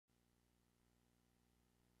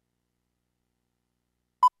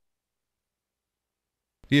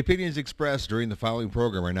The opinions expressed during the following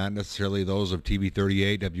program are not necessarily those of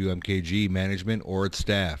TV38, WMKG, management, or its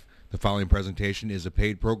staff. The following presentation is a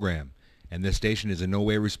paid program, and this station is in no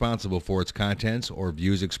way responsible for its contents or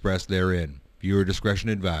views expressed therein. Viewer discretion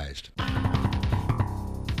advised.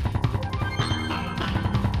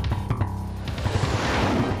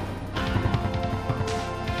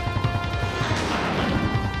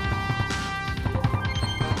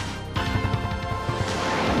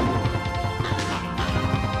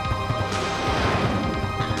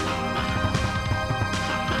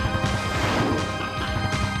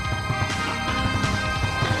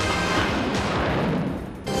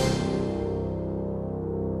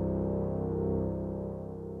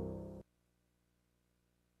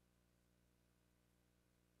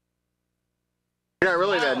 You're not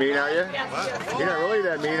really that mean, are you? What? You're not really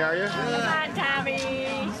that mean, are you? Come on, Tommy.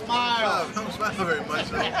 Smile. I don't smile very much.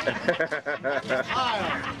 Smile.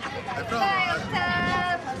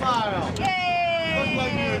 Smile. Yay. Looks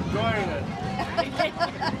like you're enjoying it.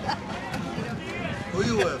 Who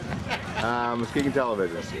you with? Muskegon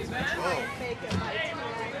Television. Oh.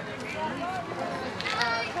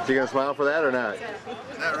 So you gonna smile for that or not?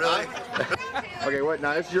 Not really. Okay, what?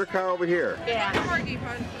 Now this is your car over here. Yeah.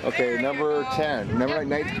 Okay, number 10. Number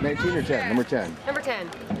 19 or 10? Number 10. Number 10.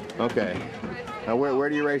 Okay. Now where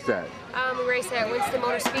do you race at? We race at Winston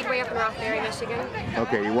Motor Speedway up in Rothbury, Michigan.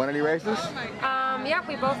 Okay, you won any races? Yeah,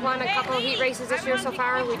 we both won a couple of heat races this year so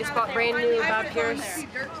far. We just bought brand new Bob Pierce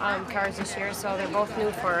cars this year, so they're both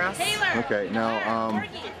new for us. Okay, now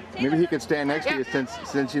maybe he could stand next to you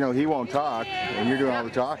since you know he won't talk and you're doing all the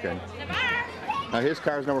talking. Now his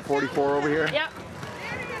car's number 44 over here. Yep.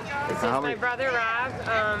 This is my brother Rob.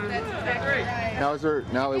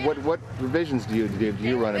 Now what revisions do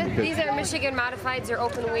you run in? These are Michigan modifieds. They're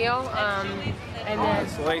open wheel. And then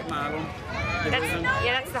it's late model.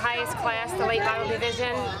 That's the highest class, the late model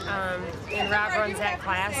division, and Rob runs that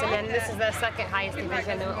class. And then this is the second highest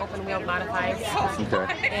division, the open wheel modifieds.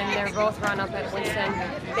 Okay. And they're both run up at Winston.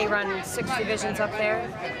 They run 6 divisions up there,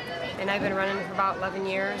 and I've been running for about 11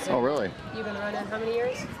 years. Oh, really? You've been running how many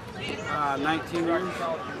years? 19 years.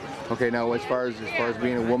 Okay, now as far as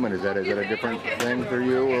being a woman, is that a different thing for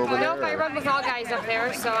you over there? Nope, I run with all guys up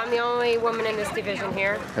there, so I'm the only woman in this division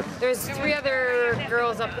here. There's 3 other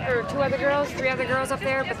girls up, or 3 other girls up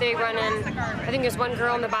there, but they run in, I think there's 1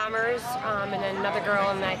 girl in the Bombers, and then another girl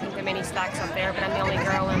in, I think, the mini stocks up there, but I'm the only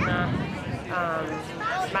girl in the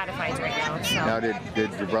modifieds right now. So. Now, did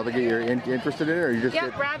your brother get you interested in it, or you just?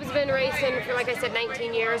 Yep, Rob's been racing for, like I said,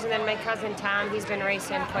 19 years, and then my cousin Tom, he's been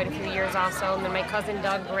racing quite a few years also, and then my cousin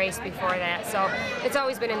Doug raced before that, so it's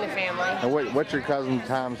always been in the family. And what's your cousin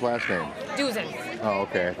Tom's last name? Duzen. Oh,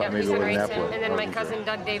 okay. I thought Yep, maybe it was Nepal. and then my cousin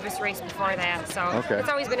Doug Davis raced before that, so it's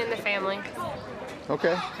always been in the family.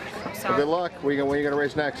 Okay. So well, good luck. When are you going to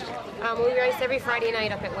race next? We race every Friday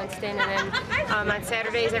night up at Winston, and then on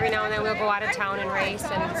Saturdays every now and then we'll go out of town and race,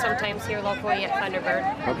 and sometimes here locally at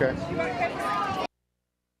Thunderbird. Okay.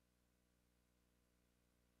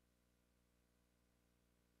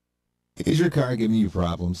 Is your car giving you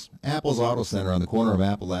problems? Apple's Auto Center on the corner of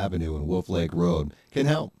Apple Avenue and Wolf Lake Road can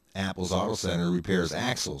help. Apple's Auto Center repairs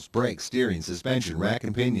axles, brakes, steering, suspension, rack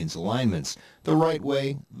and pinions, alignments the right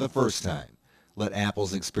way the first time. Let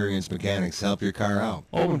Apple's experienced mechanics help your car out.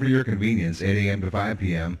 Open for your convenience, 8 a.m. to 5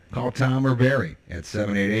 p.m. Call Tom or Barry at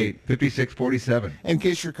 788-5647 and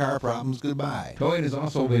kiss your car problems goodbye. Towing is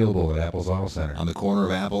also available at Apple's Auto Center. On the corner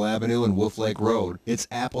of Apple Avenue and Wolf Lake Road, it's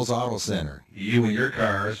Apple's Auto Center. You and your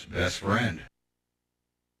car's best friend.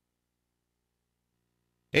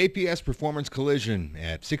 APS Performance Collision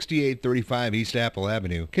at 6835 East Apple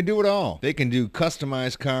Avenue can do it all. They can do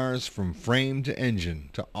customized cars from frame to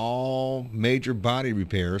engine to all major body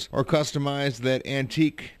repairs, or customize that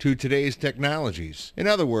antique to today's technologies. In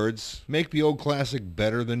other words, make the old classic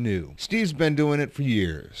better than new. Steve's been doing it for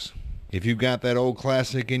years. If you've got that old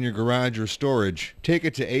classic in your garage or storage, take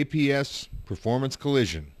it to APS Performance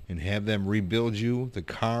Collision and have them rebuild you the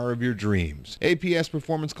car of your dreams. APS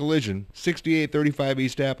Performance Collision, 6835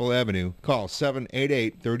 East Apple Avenue. Call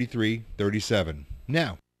 788-3337.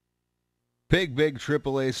 Now, Big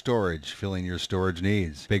AAA Storage, filling your storage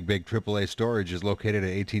needs. Big AAA Storage is located at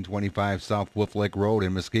 1825 South Wolf Lake Road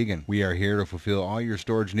in Muskegon. We are here to fulfill all your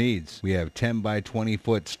storage needs. We have 10 by 20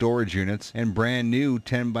 foot storage units and brand new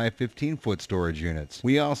 10 by 15 foot storage units.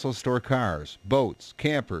 We also store cars, boats,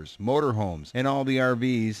 campers, motorhomes, and all the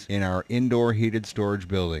RVs in our indoor heated storage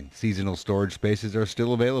building. Seasonal storage spaces are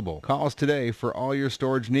still available. Call us today for all your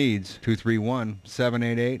storage needs.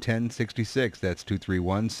 231-788-1066. That's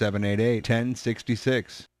 231-788-1066.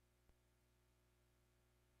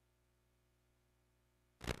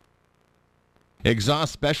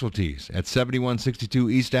 Exhaust Specialties at 7162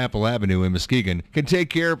 East Apple Avenue in Muskegon can take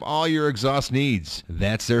care of all your exhaust needs.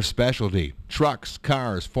 That's their specialty. Trucks,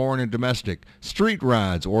 cars, foreign and domestic, street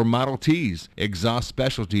rods, or Model Ts. Exhaust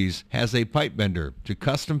Specialties has a pipe bender to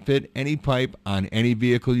custom fit any pipe on any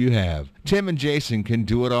vehicle you have. Tim and Jason can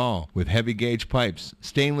do it all with heavy gauge pipes,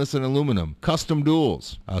 stainless and aluminum, custom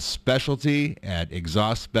duals. A specialty at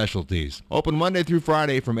Exhaust Specialties. Open Monday through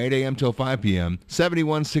Friday from 8 a.m. till 5 p.m.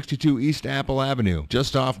 7162 East Apple Avenue,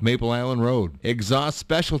 just off Maple Island Road. Exhaust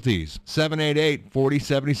Specialties,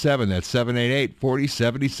 788-4077. That's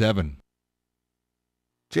 788-4077.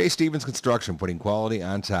 J. Stevens Construction, putting quality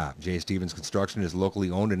on top. J. Stevens Construction is locally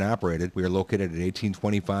owned and operated. We are located at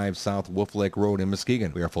 1825 South Wolf Lake Road in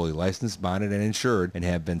Muskegon. We are fully licensed, bonded, and insured, and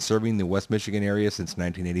have been serving the West Michigan area since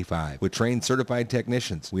 1985. With trained certified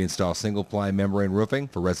technicians, we install single-ply membrane roofing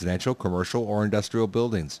for residential, commercial, or industrial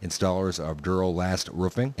buildings. Installers of Duralast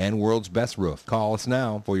Roofing and World's Best Roof. Call us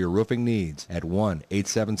now for your roofing needs at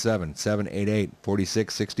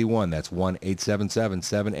 1-877-788-4661. That's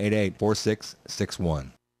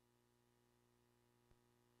 1-877-788-4661.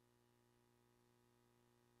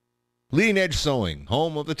 Leading Edge Sewing,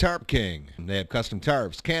 home of the Tarp King. They have custom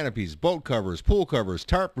tarps, canopies, boat covers, pool covers,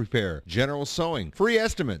 tarp repair, general sewing, free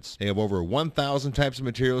estimates. They have over 1,000 types of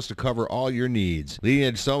materials to cover all your needs. Leading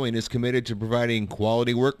Edge Sewing is committed to providing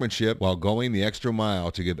quality workmanship while going the extra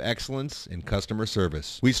mile to give excellence in customer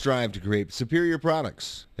service. We strive to create superior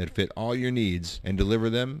products that fit all your needs and deliver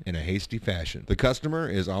them in a hasty fashion. The customer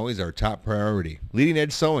is always our top priority. Leading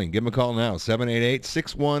Edge Sewing. Give them a call now,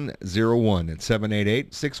 788-6101. It's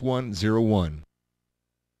 788-6101. In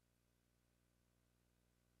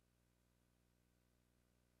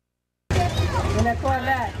a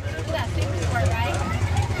Corvette. Yeah, super sport, right?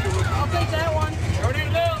 I'll take that one. Ready to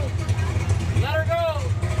go. Let her go.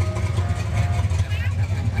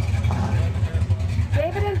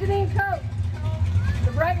 David and Janine Coates.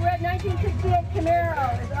 The bright red 1968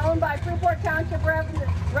 Camaro is owned by Freeport Township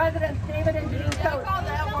residents David and Janine Coates.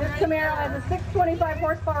 This Camaro has a 625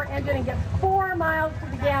 horsepower engine and gets 4 miles to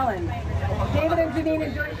the gallon. David and Janine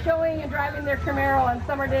enjoy showing and driving their Camaro on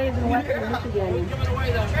summer days in western Michigan. Watch your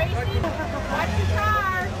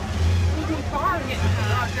car. Easy car.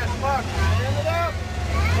 Not just fuck. Turn it up.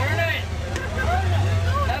 Turn it.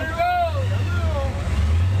 Let her go.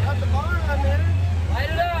 Got the bar on there. Light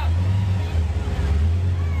it up.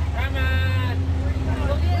 Come on.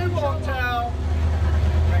 We won't tell.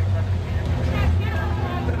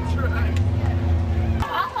 That's right.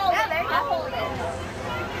 I'll hold it. I'll hold it.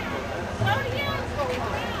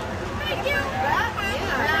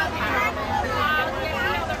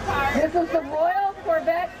 This is the Royal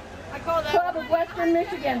Corvette Club of Western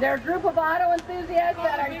Michigan. They're a group of auto enthusiasts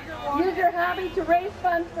that use their hobby to raise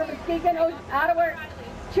funds for Muskegon auto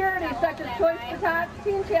charities such as Toys for Tots,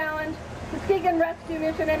 Teen Challenge, Muskegon Rescue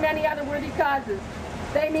Mission, and many other worthy causes.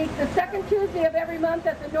 They meet the second Tuesday of every month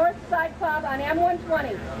at the North Side Club on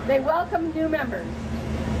M120. They welcome new members.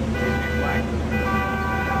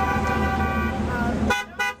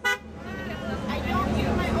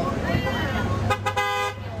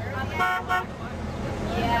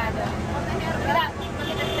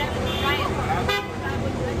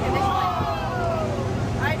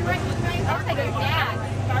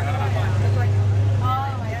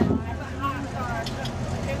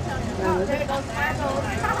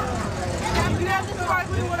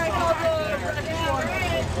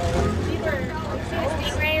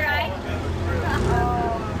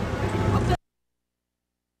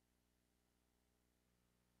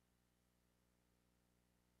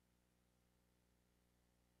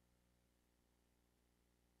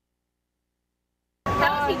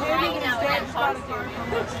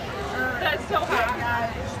 That's so hot.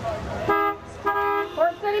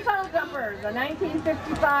 Fort City Puddle Jumpers, a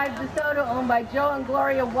 1955 DeSoto owned by Joe and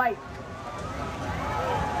Gloria White.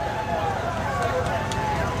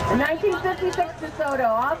 A 1956 DeSoto,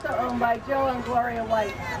 also owned by Joe and Gloria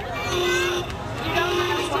White.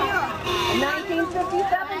 A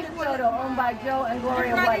 1957 DeSoto, owned by Joe and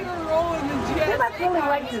Gloria White. They must really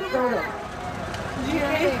like DeSoto.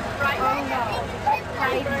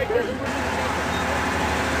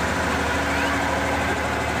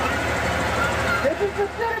 This is the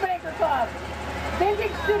Studebaker Club.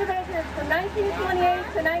 Vintage Studebakers from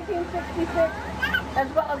 1928 to 1966, as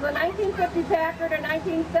well as a 1950 Packard, a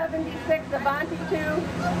 1976 Avanti II,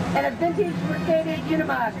 and a vintage Mercedes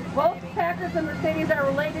Unimog. Both Packards and Mercedes are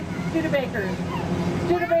related to Studebakers.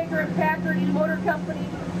 Studebaker and Packard Motor Company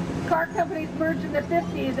car companies merged in the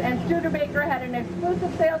 50s, and Studebaker had an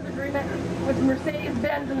exclusive sales agreement with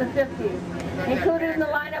Mercedes-Benz in the 50s. Included in the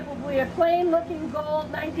lineup will be a plain-looking gold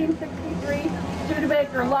 1963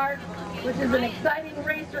 Studebaker Lark, which is an exciting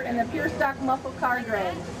racer in the pure stock muscle car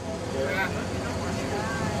grade.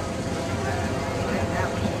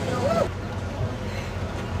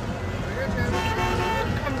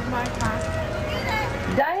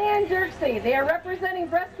 Diane Dirksey. They are representing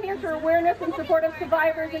breast cancer awareness in support of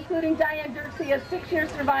survivors, including Diane Dirksey, a 6-year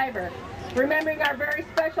survivor. Remembering our very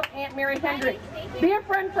special Aunt Mary Hendricks. Be a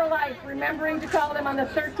friend for life, remembering to call them on the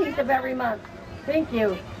 13th of every month. Thank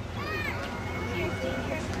you.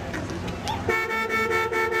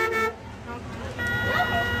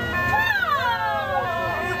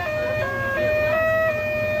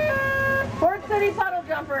 Fort City Puddle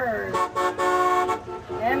Jumpers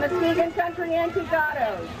and Muskegon Country Antique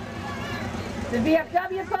Autos. The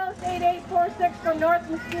VFW Post 8846 from North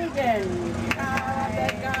Muskegon.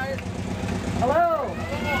 Hello.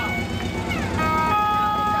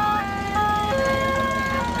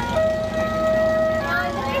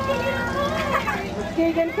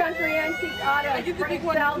 Muskegon Country Antique Autos, Frank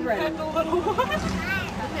Saldrin.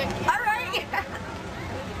 All right.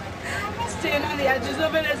 Stand on the edges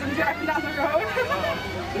of it as I'm driving down the road.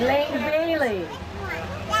 Elaine Bailey.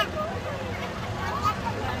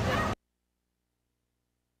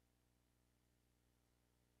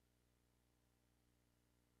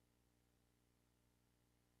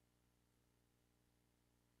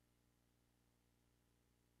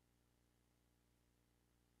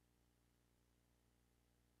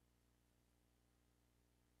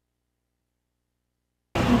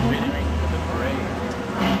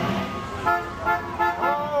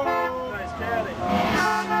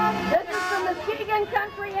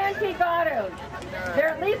 Country Antique Autos. They're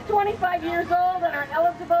at least 25 years old and are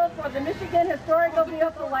eligible for the Michigan Historical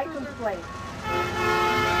Vehicle License Plate.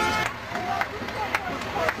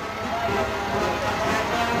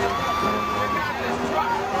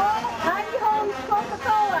 Heidi Holmes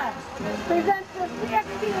Coca-Cola presents the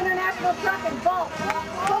CXT International Truck and Bulk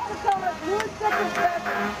Coca-Cola Blue Citrus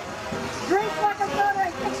Beverage. Drink like a soda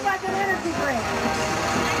and kick like an energy drink.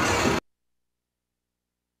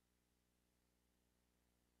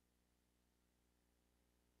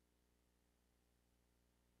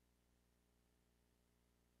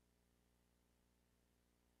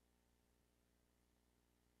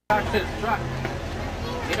 His truck.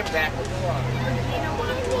 Get him back.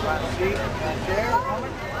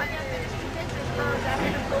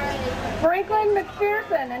 Franklin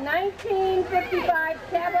McPherson, a 1955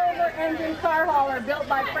 cab-over engine car hauler built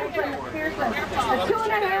by Franklin McPherson. A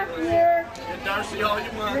 2.5-year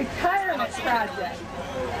retirement project.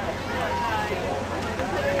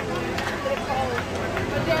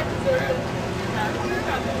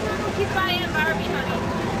 Keep buying Barbie, honey.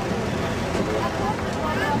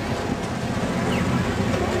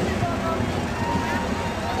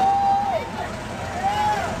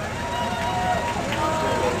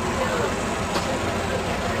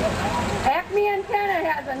 Acme Antenna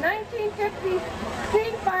has a 1950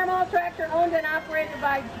 steam farm haul tractor owned and operated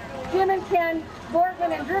by Jim and Ken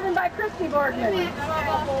Borgman and driven by Christy Borgman.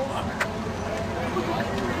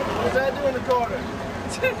 What's that do in the corner?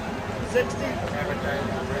 60.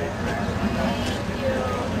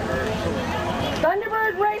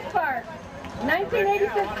 Thunderbird Race Park.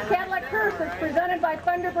 1986 Cadillac Curse is presented by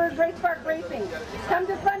Thunderbird Race Park Racing. Come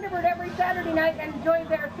to Thunderbird every Saturday night and enjoy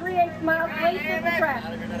their 3/8 mile race at the track.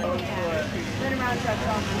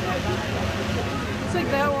 It's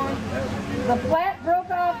like that one. The Flat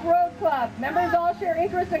Broke Off Road Club. Members all share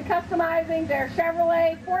interest in customizing their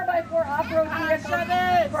Chevrolet 4x4 off-road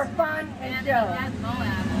vehicles for fun and show.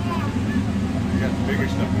 We got the bigger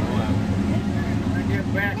stuff in Moab. Get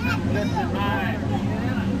back. This is mine.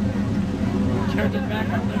 Turn it back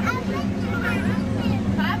up there.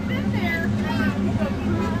 I've been there.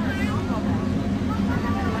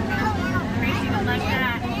 Tracy would like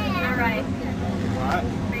that. You're right. What?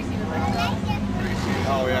 Tracy would like that.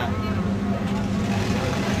 Oh, yeah.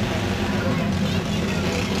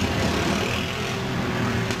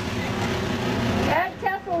 Ed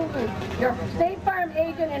Kesselroot, your State Farm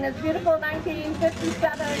agent in his beautiful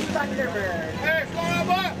 1957 Thunderbird. Hey, slow up,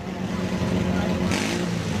 up.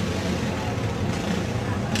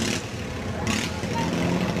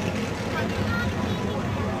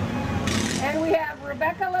 And we have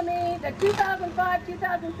Rebecca Lemie, the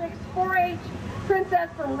 2005-2006 4-H Princess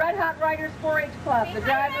from Red Hot Riders 4-H Club. The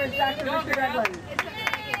driver is Dr. Richard Edlund.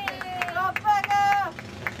 Go, Becca!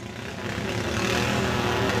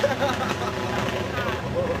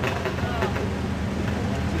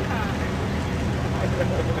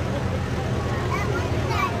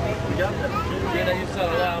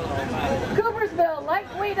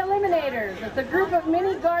 Eliminators. It's a group of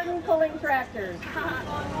mini garden pulling tractors.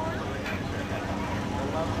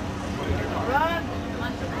 Run!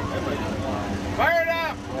 Fire it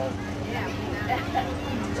up!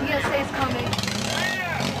 GSA is coming.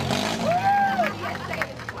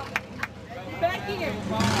 Back here.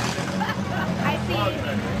 I see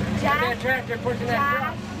Josh. That tractor pushing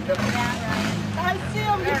that truck. I see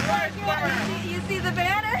him. You see the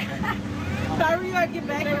banner? Hurry up, get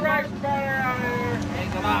back Hey, right fire out here.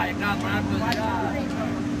 Ain't gonna lie, not my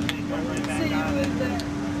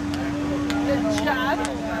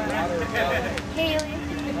Haley.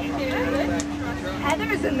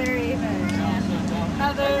 Heather's in there even.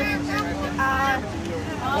 Heather.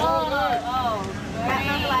 Got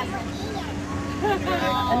no glasses. A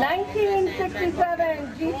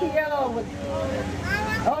 1967 GTO was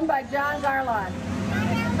owned by John Garlot.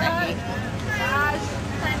 Josh.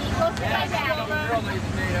 Go see my dad.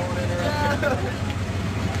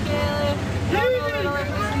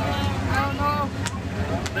 I don't know.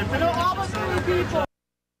 I know all but 3 people.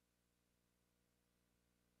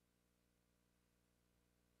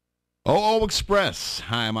 OO Express.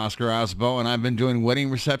 Hi, I'm Oscar Osbo, and I've been doing wedding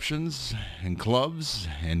receptions and clubs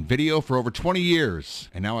and video for over 20 years.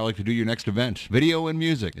 And now I like to do your next event. Video and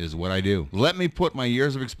music is what I do. Let me put my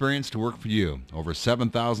years of experience to work for you. Over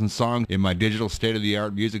 7,000 songs in my digital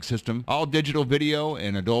state-of-the-art music system. All digital video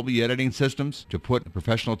and Adobe editing systems to put a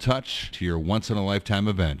professional touch to your once-in-a-lifetime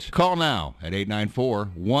event. Call now at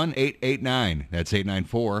 894-1889. That's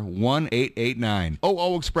 894-1889.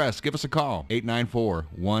 OO Express. Give us a call.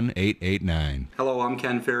 894-1889. Hello, I'm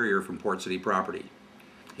Ken Ferrier from Port City Property.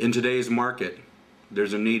 In today's market,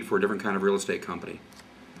 there's a need for a different kind of real estate company.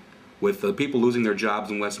 With the people losing their jobs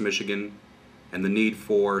in West Michigan and the need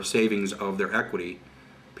for savings of their equity,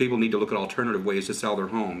 people need to look at alternative ways to sell their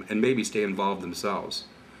home and maybe stay involved themselves.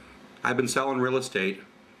 I've been selling real estate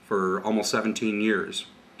for almost 17 years.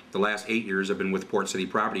 The last 8 years I've been with Port City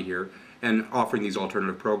Property here and offering these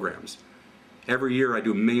alternative programs. Every year I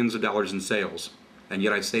do millions of dollars in sales, and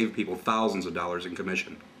yet I save people thousands of dollars in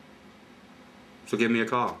commission. So give me a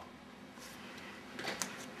call.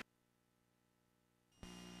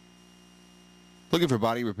 Looking for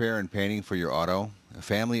body repair and painting for your auto? A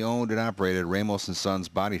family-owned and operated Ramos & Sons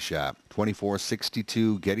Body Shop,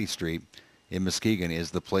 2462 Getty Street in Muskegon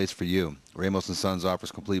is the place for you. Ramos & Sons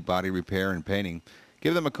offers complete body repair and painting.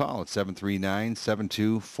 Give them a call at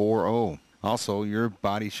 739-7240. Also, your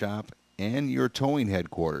body shop and your towing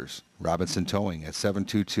headquarters. Robinson Towing at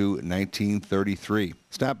 722-1933.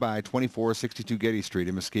 Stop by 2462 Getty Street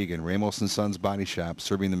in Muskegon. Ramos & Sons Body Shop,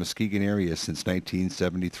 serving the Muskegon area since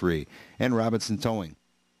 1973. And Robinson Towing.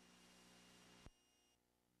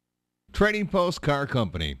 Trading Post Car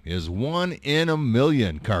Company is 1 in a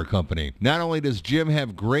million car company. Not only does Jim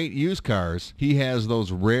have great used cars, he has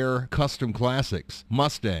those rare custom classics,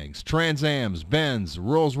 Mustangs, Trans Ams, Benz,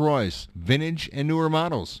 Rolls Royce, vintage and newer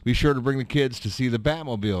models. Be sure to bring the kids to see the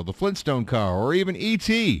Batmobile, the Flintstone car, or even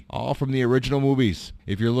E.T., all from the original movies.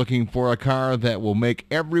 If you're looking for a car that will make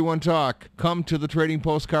everyone talk, come to the Trading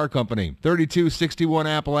Post Car Company, 3261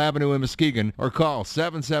 Apple Avenue in Muskegon, or call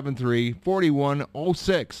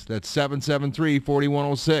 773-4106. That's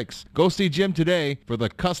 773-4106. Go see Jim today for the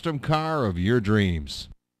custom car of your dreams.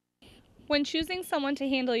 When choosing someone to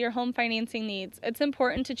handle your home financing needs, it's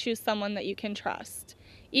important to choose someone that you can trust.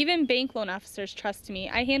 Even bank loan officers trust me.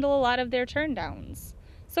 I handle a lot of their turndowns.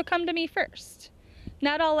 So come to me first.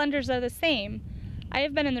 Not all lenders are the same. I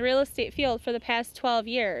have been in the real estate field for the past 12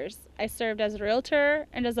 years. I served as a realtor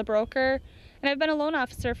and as a broker, and I've been a loan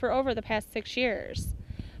officer for over the past 6 years.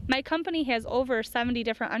 My company has over 70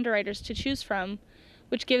 different underwriters to choose from,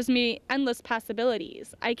 which gives me endless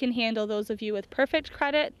possibilities. I can handle those of you with perfect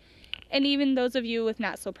credit and even those of you with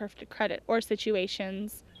not so perfect credit or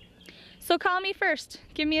situations. So call me first.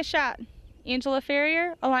 Give me a shot. Angela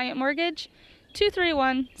Ferrier, Alliant Mortgage,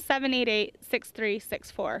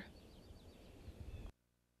 231-788-6364.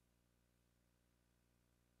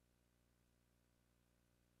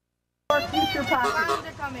 Future pocket.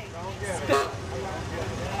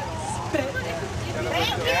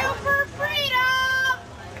 Thank you for freedom!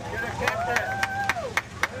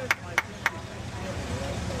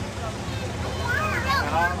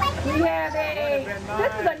 We have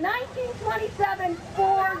this is a 1927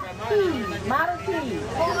 Ford T, Model T.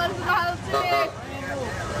 Oh, that's Model T.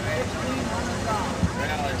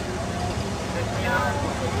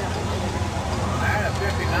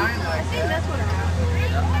 I think that's what I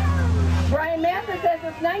have. Brian Mathis says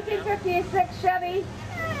it's 1956 Chevy.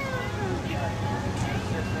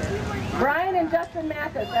 Brian and Justin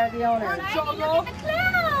Mathis are the owners.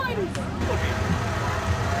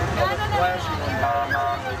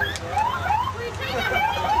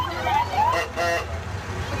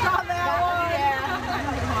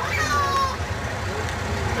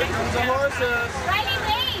 The horses.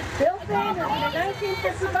 Bill Sanders in a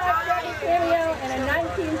 1955 Chevy Cameo and a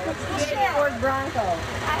 1968 Ford Bronco.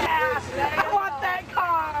 I want that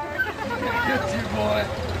car. Good you, boy.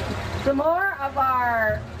 Some more of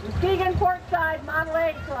our Muskegon Portside Model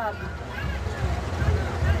A Club.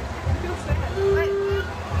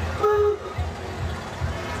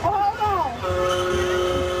 Hold on.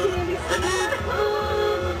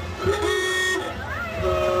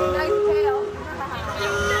 Nice tail.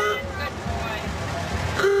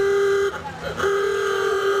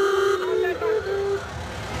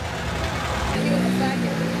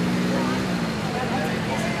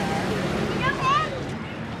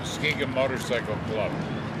 Muskegon Motorcycle Club.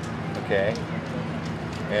 Okay.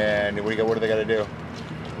 And what do they got to do?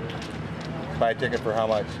 Buy a ticket for how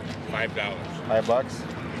much? $5.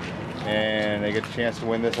 $5. And they get a chance to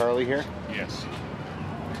win this Harley here? Yes.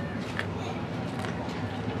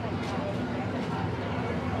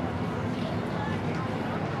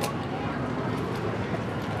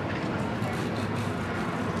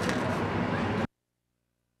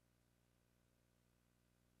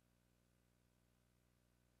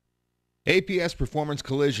 APS Performance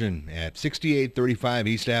Collision at 6835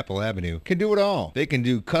 East Apple Avenue can do it all. They can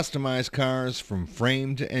do customized cars from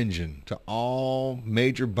frame to engine to all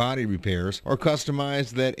major body repairs or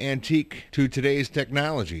customize that antique to today's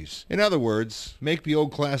technologies. In other words, make the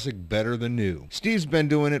old classic better than new. Steve's been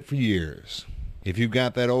doing it for years. If you've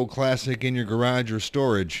got that old classic in your garage or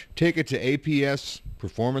storage, take it to APS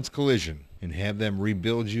Performance Collision and have them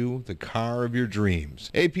rebuild you the car of your dreams.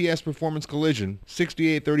 APS Performance Collision,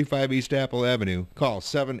 6835 East Apple Avenue. Call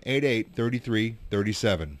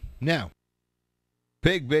 788-3337. Now.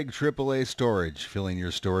 Big AAA Storage, filling your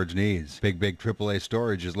storage needs. Big AAA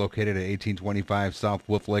Storage is located at 1825 South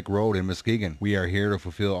Wolf Lake Road in Muskegon. We are here to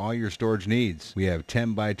fulfill all your storage needs. We have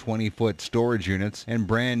 10 by 20 foot storage units and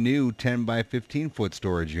brand new 10 by 15 foot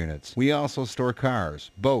storage units. We also store cars,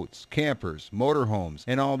 boats, campers, motorhomes,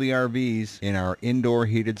 and all the RVs in our indoor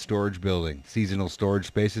heated storage building. Seasonal storage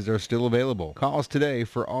spaces are still available. Call us today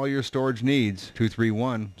for all your storage needs.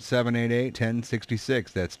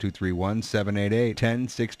 231-788-1066. That's 231-788-1066.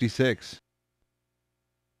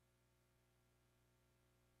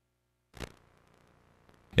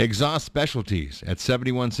 Exhaust Specialties at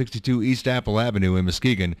 7162 East Apple Avenue in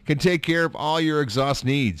Muskegon can take care of all your exhaust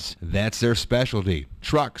needs. That's their specialty.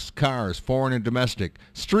 Trucks, cars, foreign and domestic,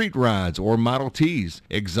 street rods, or Model Ts.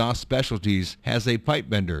 Exhaust Specialties has a pipe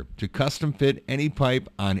bender to custom fit any pipe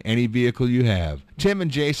on any vehicle you have. Tim and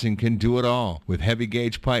Jason can do it all with heavy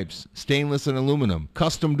gauge pipes, stainless and aluminum,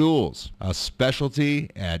 custom duals. A specialty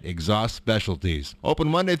at Exhaust Specialties. Open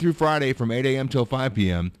Monday through Friday from 8 a.m. till 5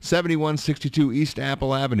 p.m. 7162 East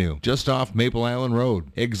Apple Avenue, just off Maple Island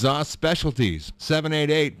Road. Exhaust Specialties,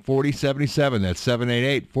 788-4077. That's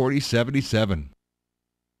 788-4077.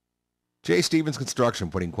 J. Stevens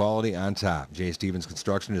Construction, putting quality on top. J. Stevens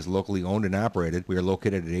Construction is locally owned and operated. We are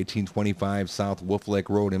located at 1825 South Wolf Lake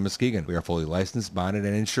Road in Muskegon. We are fully licensed, bonded,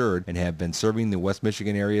 and insured, and have been serving the West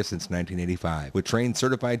Michigan area since 1985. With trained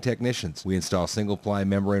certified technicians, we install single-ply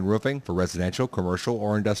membrane roofing for residential, commercial,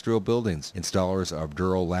 or industrial buildings. Installers of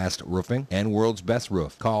Duralast Roofing and World's Best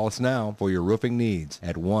Roof. Call us now for your roofing needs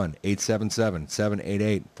at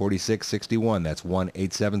 1-877-788-4661. That's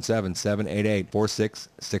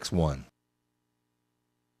 1-877-788-4661.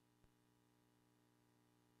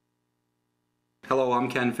 Hello, I'm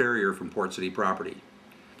Ken Ferrier from Port City Property.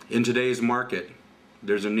 In today's market,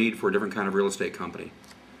 there's a need for a different kind of real estate company.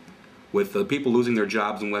 With the people losing their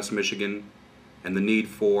jobs in West Michigan and the need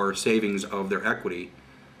for savings of their equity,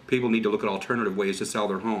 people need to look at alternative ways to sell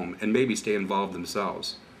their home and maybe stay involved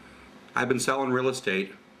themselves. I've been selling real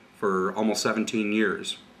estate for almost 17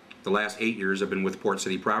 years. The last 8 years I've been with Port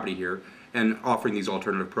City Property here and offering these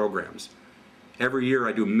alternative programs. Every year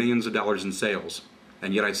I do millions of dollars in sales,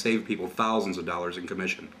 and yet I save people thousands of dollars in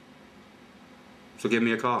commission. So give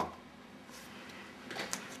me a call.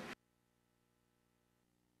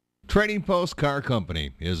 Trading Post Car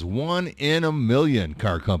Company is 1 in a million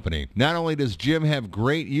car company. Not only does Jim have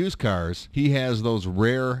great used cars, he has those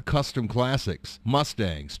rare custom classics,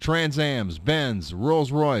 Mustangs, Trans Ams, Benz,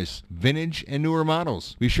 Rolls Royce, vintage and newer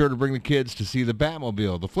models. Be sure to bring the kids to see the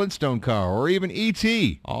Batmobile, the Flintstone car, or even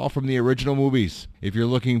E.T., all from the original movies. If you're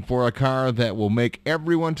looking for a car that will make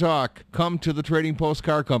everyone talk, come to the Trading Post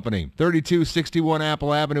Car Company, 3261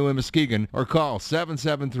 Apple Avenue in Muskegon, or call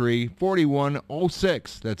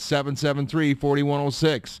 773-4106. That's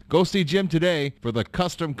 773-4106. Go see Jim today for the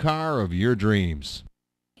custom car of your dreams.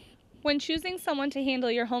 When choosing someone to handle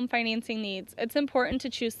your home financing needs, it's important to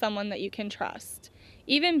choose someone that you can trust.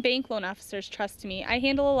 Even bank loan officers trust me. I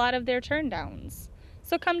handle a lot of their turndowns.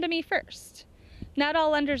 So come to me first. Not all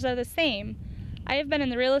lenders are the same. I have been in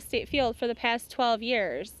the real estate field for the past 12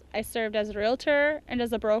 years. I served as a realtor and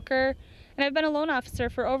as a broker, and I've been a loan officer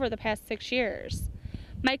for over the past 6 years.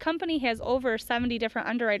 My company has over 70 different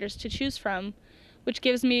underwriters to choose from, which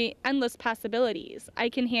gives me endless possibilities. I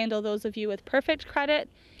can handle those of you with perfect credit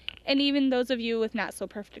and even those of you with not so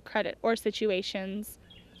perfect credit or situations.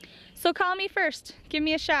 So call me first. Give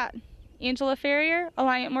me a shot. Angela Ferrier,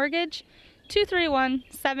 Alliant Mortgage,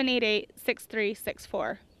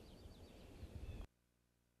 231-788-6364.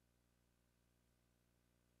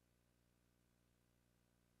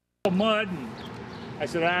 Mud, and I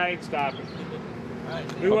said, I ain't stopping.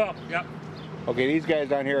 We will, yep. Okay, these guys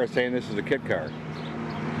down here are saying this is a kit car.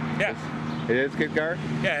 Yeah. It is a kit car?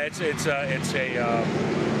 Yeah, it's a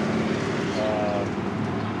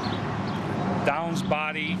Downs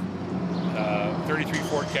body 33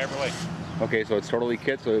 Ford Cabriolet. Okay, so it's totally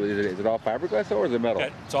kit. So is it all fiberglass though, or is it metal?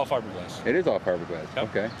 Yeah, it's all fiberglass. It is all fiberglass. Yep.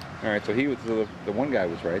 Okay. All right. So the one guy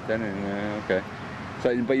was right then, and okay.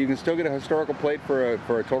 So, but you can still get a historical plate for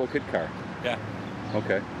a total kit car. Yeah.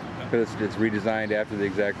 Okay. Because it's redesigned after the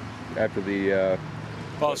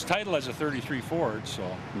Well, it's titled as a 33 Ford, so.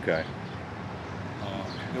 Okay.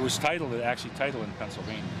 It was actually titled in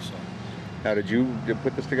Pennsylvania, so. Now, did you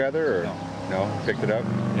put this together, or no? Picked it up?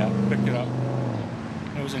 Yeah, picked it up.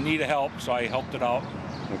 It was in need of help, so I helped it out.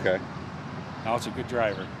 Okay. Now it's a good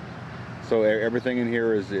driver. So everything in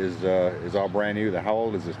here is all brand new. How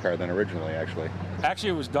old is this car then originally, actually? Actually,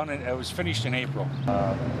 it was finished in April,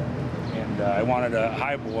 and I wanted a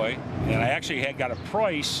highboy, and I actually had got a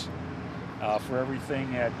price for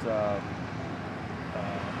everything at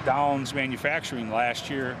Downs Manufacturing last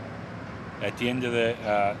year at the end of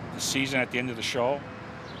the season, at the end of the show,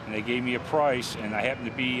 and they gave me a price, and I happened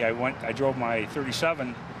to be, I drove my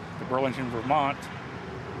 37 to Burlington, Vermont,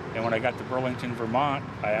 and when I got to Burlington, Vermont,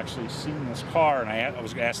 I actually seen this car, and I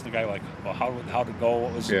was asking the guy, like, well, how to go,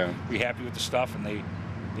 what was, were you happy with the stuff, and they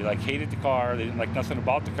like hated the car, they didn't like nothing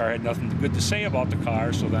about the car, had nothing good to say about the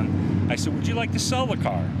car, so then I said, would you like to sell the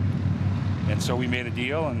car? And so we made a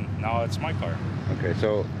deal, and now it's my car. Okay,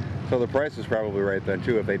 so the price is probably right then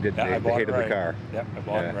too, if they hated the car. Yep, I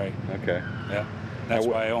bought it right. Okay. Yeah, that's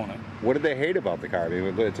why I own it. What did they hate about the car? I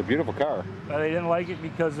mean, it's a beautiful car. They didn't like it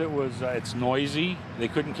because it's noisy. They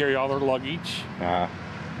couldn't carry all their luggage,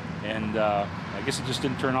 and I guess it just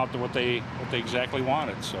didn't turn out to what they exactly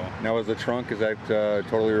wanted. So now, is the trunk, is that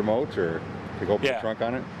totally remote, or to go put the trunk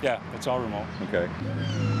on it? Yeah, it's all remote. Okay.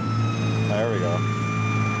 There we go.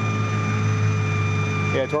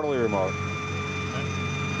 Yeah, totally remote.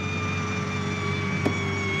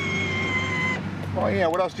 Well, yeah,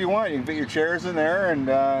 what else do you want? You can put your chairs in there and...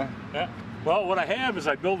 Yeah. Well, what I have is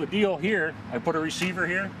I build a deal here. I put a receiver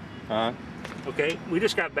here. Okay, we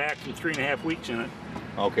just got back from 3.5 weeks in it.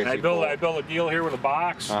 Okay, and so I built a deal here with a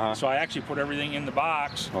box. So I actually put everything in the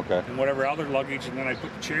box. Okay. And whatever other luggage, and then I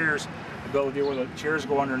put the chairs. I built a deal where the chairs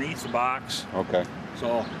go underneath the box. Okay.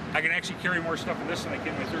 So I can actually carry more stuff in this than I can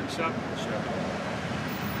in my 37.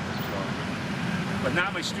 But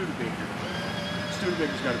not my Studebaker.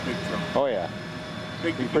 Studebaker's got a big trunk. Oh yeah.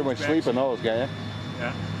 You can pretty much sleep in those, can't you?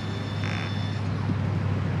 Yeah.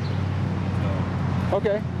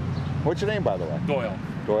 Okay. What's your name, by the way? Doyle.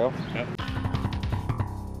 Doyle? Yep.